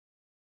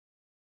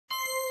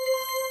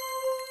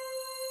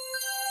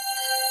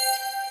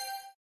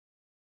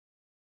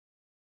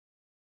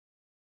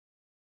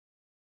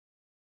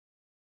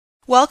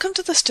Welcome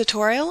to this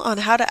tutorial on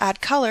how to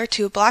add color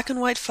to a black and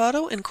white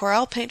photo in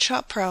Corel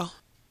PaintShop Pro.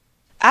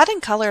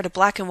 Adding color to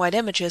black and white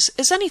images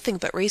is anything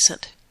but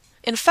recent.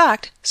 In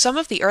fact, some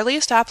of the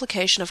earliest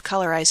application of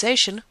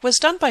colorization was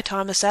done by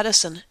Thomas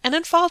Edison and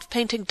involved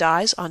painting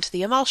dyes onto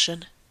the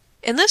emulsion.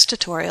 In this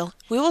tutorial,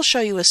 we will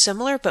show you a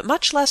similar but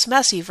much less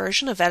messy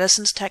version of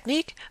Edison's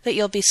technique that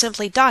you'll be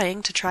simply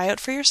dying to try out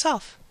for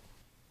yourself.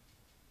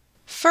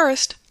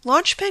 First,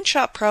 launch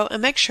PaintShop Pro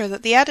and make sure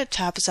that the Edit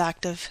tab is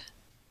active.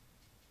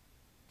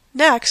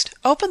 Next,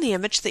 open the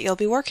image that you'll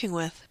be working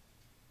with.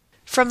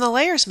 From the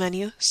Layers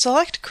menu,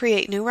 select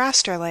Create New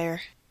Raster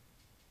Layer.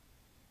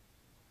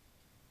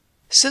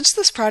 Since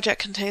this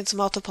project contains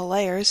multiple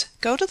layers,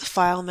 go to the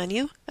File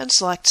menu and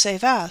select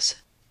Save As.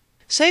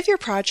 Save your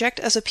project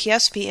as a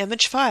PSB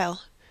image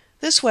file.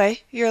 This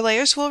way, your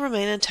layers will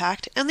remain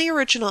intact and the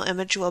original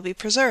image will be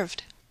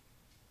preserved.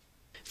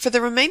 For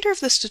the remainder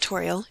of this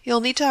tutorial, you'll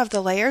need to have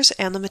the Layers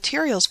and the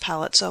Materials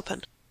palettes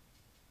open.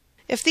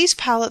 If these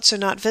palettes are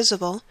not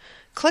visible,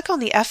 click on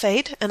the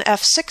F8 and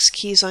F6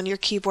 keys on your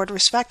keyboard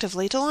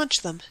respectively to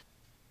launch them.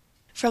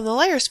 From the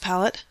Layers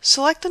palette,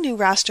 select the new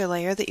raster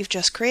layer that you've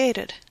just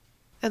created.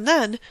 And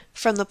then,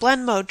 from the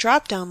Blend Mode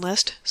drop-down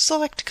list,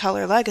 select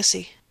Color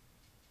Legacy.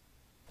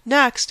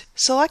 Next,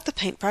 select the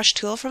Paintbrush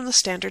tool from the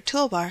standard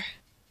toolbar.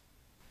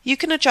 You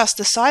can adjust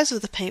the size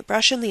of the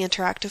paintbrush in the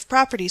Interactive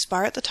Properties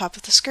bar at the top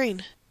of the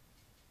screen.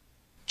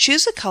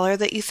 Choose a color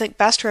that you think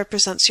best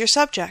represents your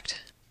subject.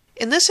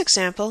 In this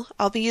example,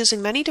 I'll be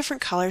using many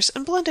different colors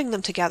and blending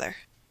them together.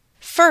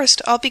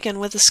 First, I'll begin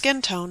with the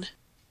skin tone.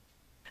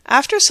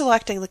 After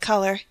selecting the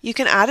color, you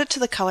can add it to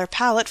the color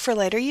palette for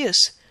later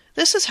use.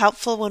 This is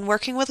helpful when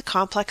working with a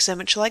complex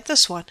image like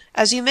this one,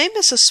 as you may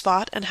miss a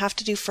spot and have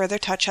to do further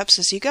touch-ups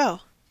as you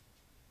go.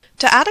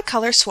 To add a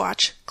color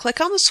swatch,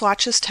 click on the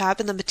Swatches tab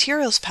in the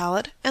Materials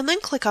palette and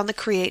then click on the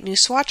Create New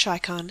Swatch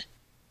icon.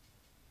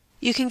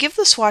 You can give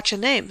the swatch a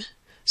name,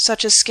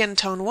 such as Skin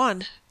Tone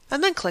 1,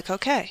 and then click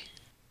OK.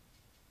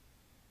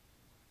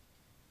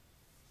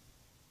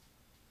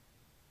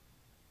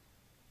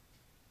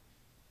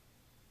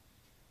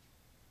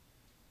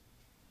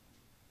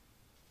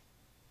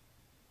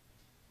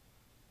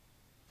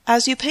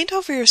 As you paint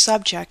over your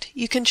subject,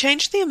 you can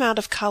change the amount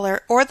of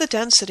color or the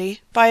density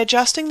by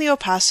adjusting the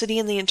opacity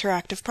in the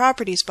Interactive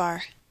Properties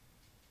bar.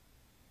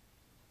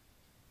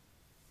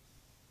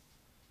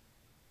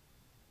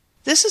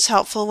 This is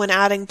helpful when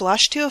adding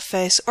blush to a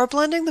face or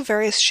blending the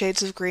various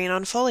shades of green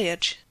on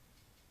foliage.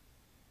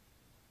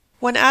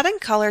 When adding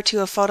color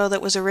to a photo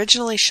that was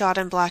originally shot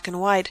in black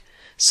and white,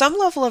 some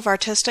level of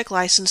artistic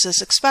license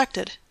is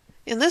expected.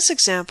 In this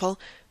example,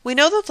 we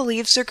know that the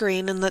leaves are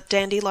green and that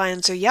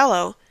dandelions are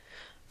yellow,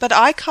 but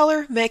eye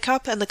color,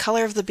 makeup, and the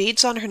color of the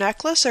beads on her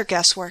necklace are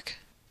guesswork.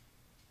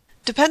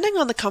 Depending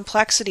on the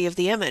complexity of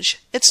the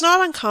image, it's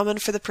not uncommon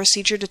for the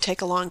procedure to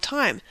take a long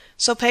time,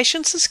 so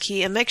patience is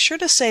key and make sure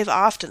to save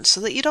often so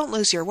that you don't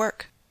lose your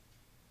work.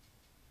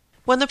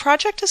 When the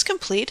project is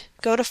complete,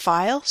 go to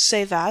File,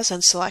 Save As,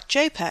 and select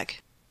JPEG.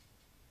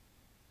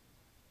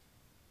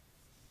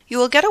 You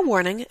will get a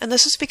warning, and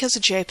this is because a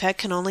JPEG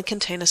can only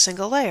contain a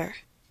single layer.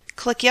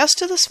 Click Yes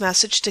to this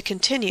message to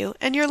continue,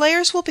 and your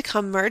layers will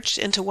become merged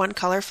into one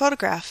color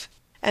photograph,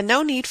 and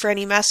no need for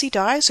any messy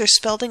dyes or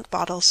spilled ink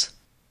bottles.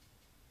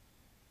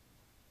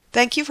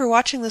 Thank you for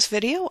watching this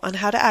video on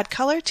how to add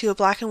color to a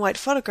black and white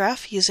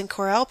photograph using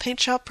Corel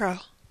PaintShop Pro.